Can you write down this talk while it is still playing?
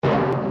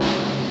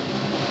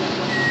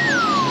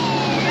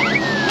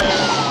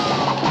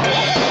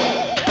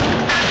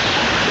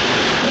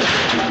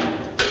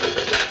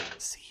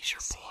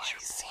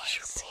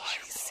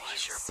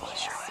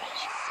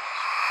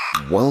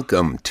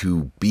Welcome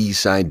to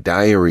B-Side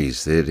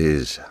Diaries. It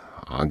is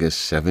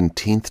August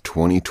 17th,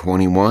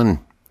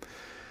 2021.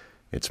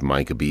 It's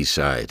Micah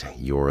B-Side,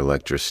 your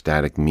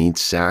electrostatic meat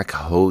sack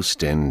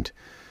host and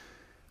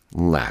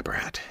lab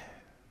rat.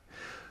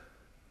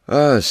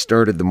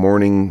 Started the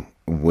morning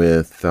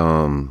with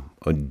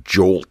a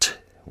jolt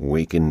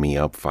waking me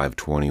up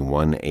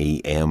 5:21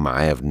 a.m.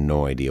 I have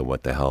no idea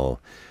what the hell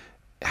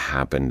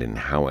happened and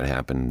how it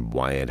happened,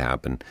 why it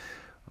happened.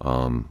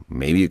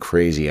 Maybe a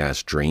crazy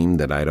ass dream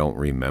that I don't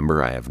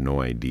remember. I have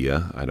no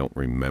idea. I don't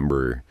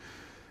remember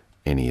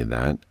any of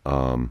that.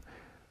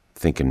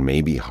 Thinking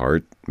maybe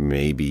heart,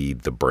 maybe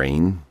the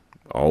brain.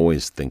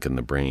 Always thinking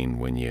the brain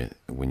when you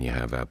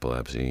have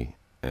epilepsy.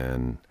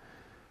 And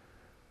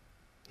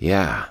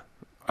yeah,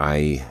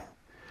 I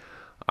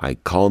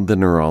called the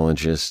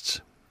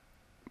neurologists.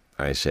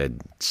 I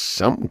said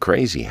something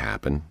crazy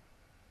happened.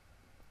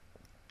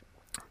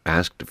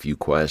 Asked a few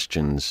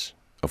questions.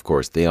 Of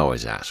course, they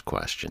always ask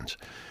questions.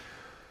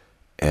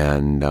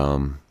 And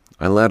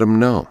I let them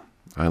know.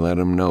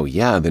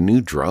 Yeah, the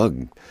new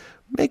drug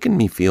making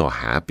me feel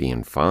happy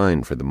and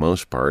fine for the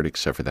most part,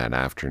 except for that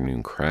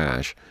afternoon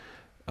crash.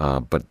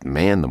 But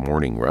man, the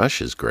morning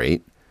rush is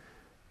great.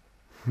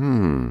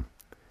 That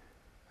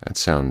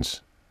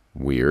sounds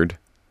weird.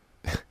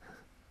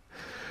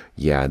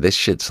 Yeah, this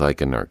shit's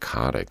like a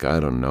narcotic. I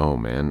don't know,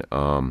 man.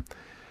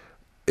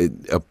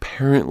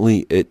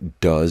 Apparently it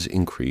does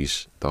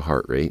increase the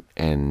heart rate,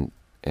 and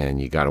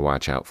you got to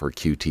watch out for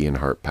QT and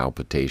heart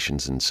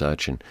palpitations and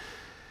such. And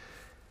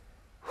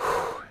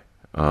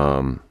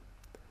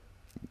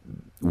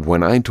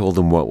when I told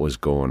them what was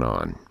going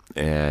on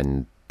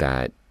and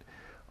that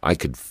I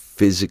could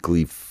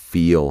physically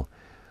feel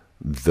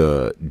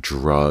the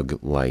drug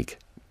like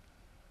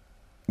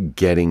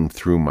getting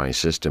through my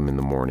system in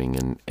the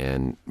morning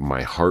and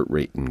my heart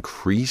rate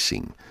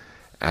increasing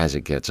as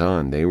it gets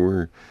on, they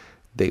were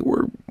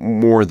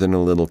more than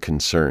a little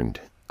concerned,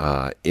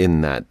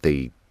 in that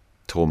they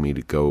told me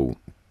to go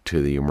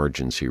to the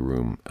emergency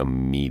room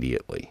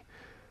immediately.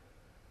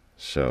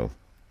 So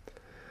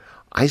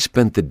I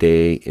spent the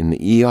day in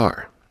the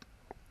ER,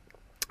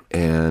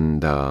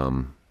 and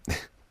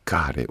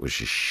God, it was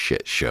a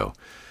shit show.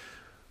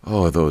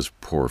 Oh, those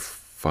poor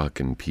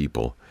fucking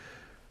people.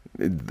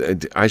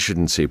 I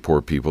shouldn't say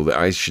poor people.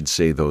 I should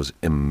say those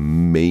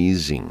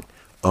amazing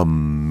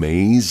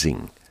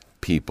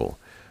people.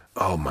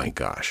 Oh my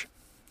gosh.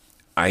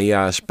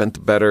 I spent the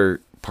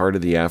better part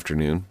of the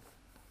afternoon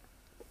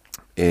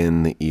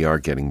in the ER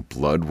getting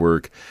blood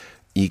work,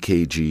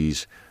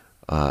 EKGs,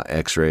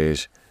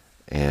 x-rays,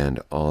 and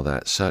all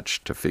that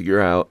such to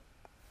figure out,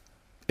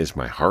 is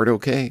my heart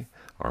okay?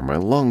 Are my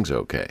lungs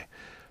okay?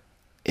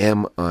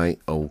 Am I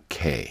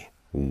okay?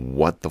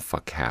 What the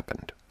fuck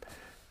happened?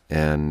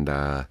 And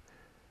I'm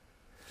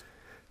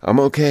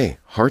okay.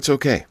 Heart's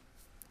okay.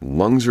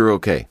 Lungs are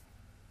okay.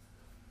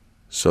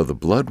 So the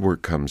blood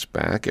work comes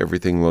back.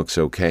 Everything looks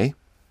okay.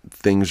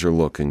 Things are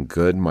looking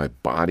good. My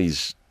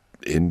body's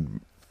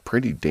in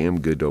pretty damn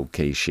good,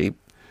 okay shape.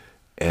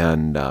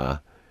 And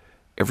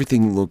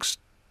everything looks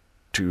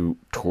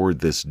toward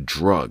this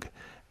drug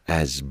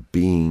as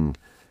being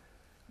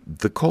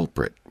the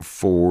culprit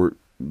for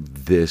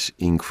this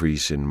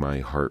increase in my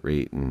heart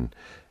rate and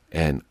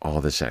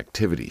all this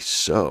activity.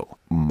 So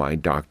my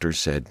doctor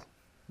said,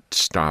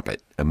 stop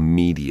it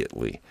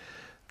immediately.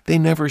 They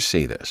never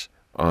say this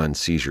on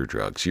seizure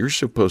drugs. You're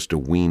supposed to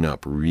wean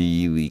up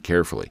really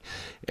carefully.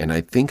 And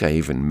I think I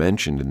even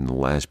mentioned in the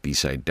last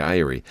B-Side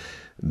Diary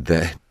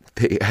that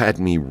they had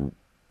me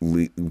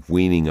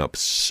weaning up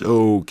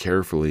so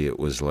carefully. It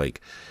was like,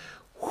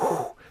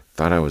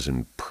 thought I was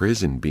in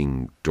prison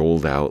being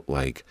doled out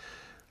like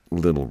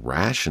little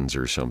rations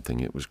or something.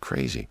 It was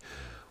crazy.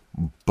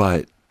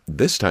 But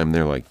this time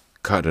they're like,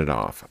 cut it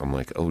off. I'm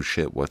like, oh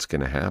shit, what's going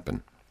to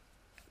happen?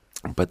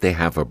 But they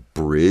have a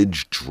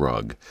bridge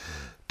drug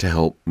to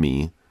help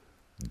me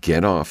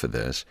get off of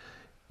this.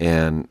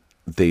 And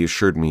they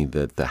assured me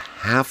that the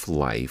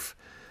half-life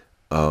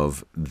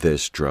of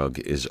this drug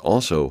is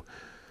also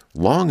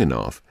long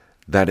enough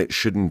that it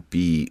shouldn't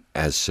be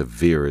as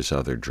severe as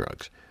other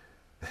drugs.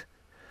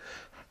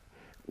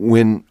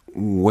 When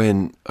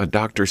a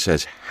doctor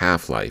says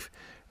half-life,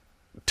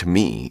 to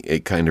me,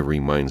 it kind of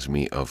reminds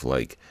me of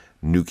like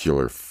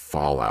nuclear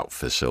fallout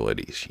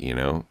facilities, you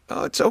know?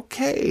 Oh, it's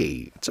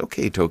okay. It's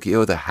okay,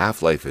 Tokyo. The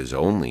half-life is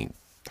only,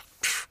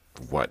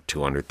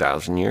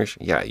 200,000 years?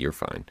 Yeah, you're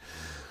fine.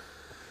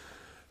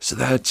 So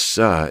that's,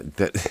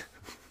 that,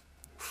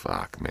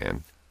 fuck,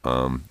 man.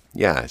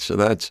 Yeah, so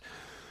that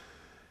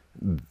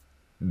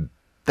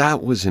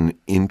was an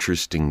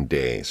interesting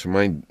day. So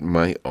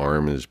my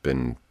arm has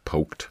been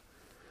poked,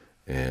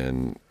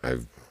 and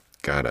I've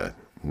got a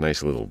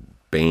nice little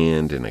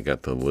band, and I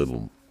got the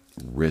little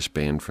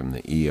wristband from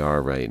the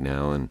ER right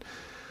now, and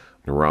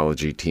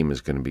neurology team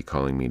is going to be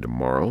calling me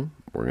tomorrow.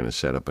 We're going to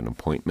set up an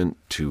appointment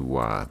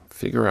to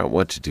figure out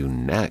what to do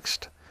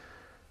next.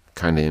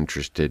 Kind of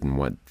interested in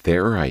what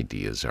their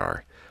ideas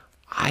are.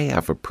 I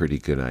have a pretty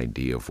good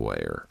idea of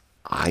where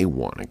I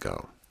want to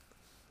go.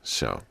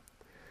 So,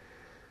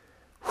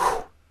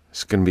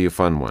 It's going to be a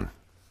fun one.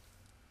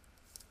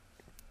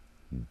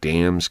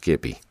 Damn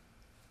Skippy.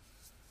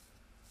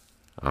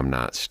 I'm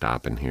not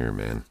stopping here,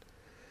 man.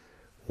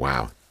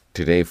 Wow,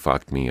 today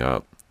fucked me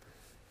up.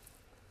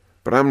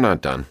 But I'm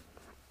not done.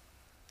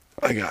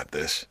 I got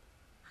this.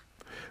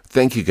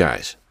 Thank you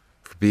guys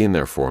for being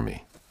there for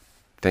me.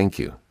 Thank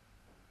you.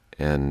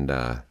 And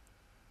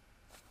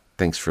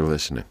thanks for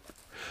listening.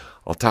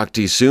 I'll talk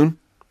to you soon.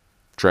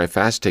 Drive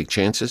fast, take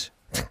chances.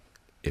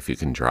 If you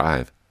can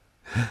drive.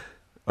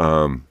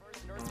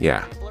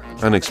 Yeah,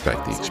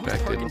 unexpected,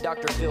 expected.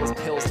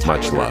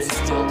 Much love.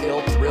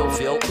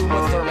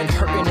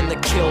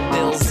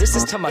 This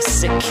is to my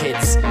sick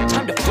kids.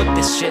 Time to flip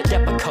this shit.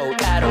 Depakote,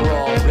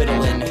 Adderall,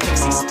 Ritalin,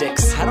 Pixie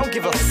sticks. I don't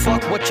give a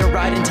fuck what you're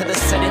riding to the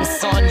setting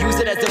sun. Use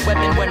it as a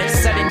weapon when it's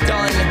said and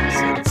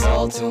done. It's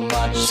all too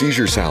much.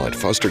 Seizure Salad,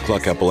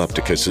 Fustercluck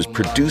Epilepticus is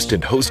produced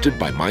and hosted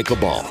by Michael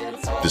Ball.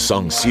 The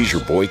song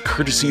Seizure Boy,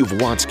 courtesy of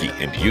Watsky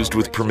and used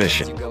with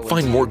permission.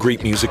 Find more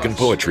great music and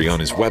poetry on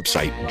his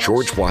website,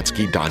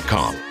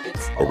 georgewatsky.com.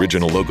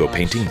 Original logo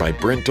painting by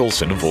Brent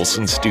Olson of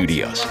Olson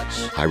Studios.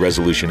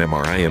 High-resolution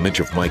MRI image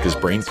of Micah's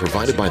brain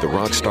provided by the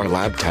Rockstar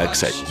Lab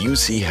techs at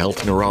UC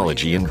Health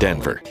Neurology in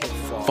Denver.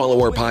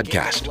 Follow our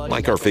podcast,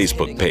 like our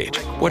Facebook page.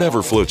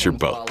 Whatever floats your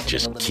boat,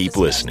 just keep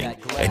listening.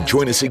 And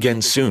join us again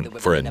soon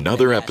for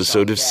another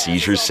episode of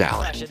Seizure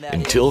Salad.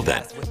 Until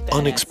then,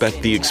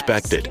 unexpect the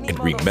expected, and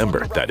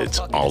remember that it's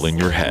all in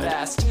your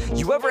head.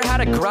 You ever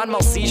had a grand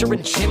mal seizure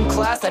in gym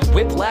class? That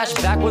whiplash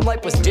back when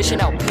life was dishing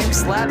out pimp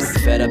slaps?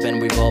 Fed up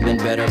and we've all been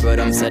better,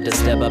 but I'm set to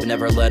step up.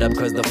 Never let up,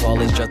 cause the fall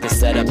is just a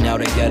setup now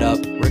to get up.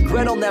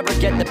 Regret'll never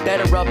get the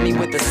better of me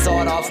with the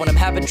sawed off. When I'm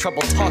having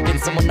trouble talking,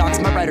 someone knocks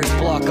my writer's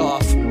block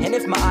off. And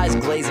if my eyes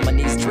glaze and my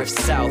knees drift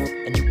south,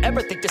 and you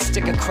ever think to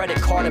stick a credit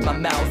card in my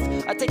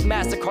mouth, I take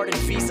MasterCard and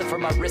Visa for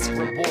my risk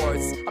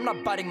rewards. I'm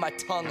not biting my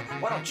tongue,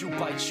 why don't you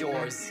bite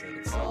yours?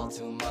 It's all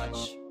too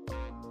much.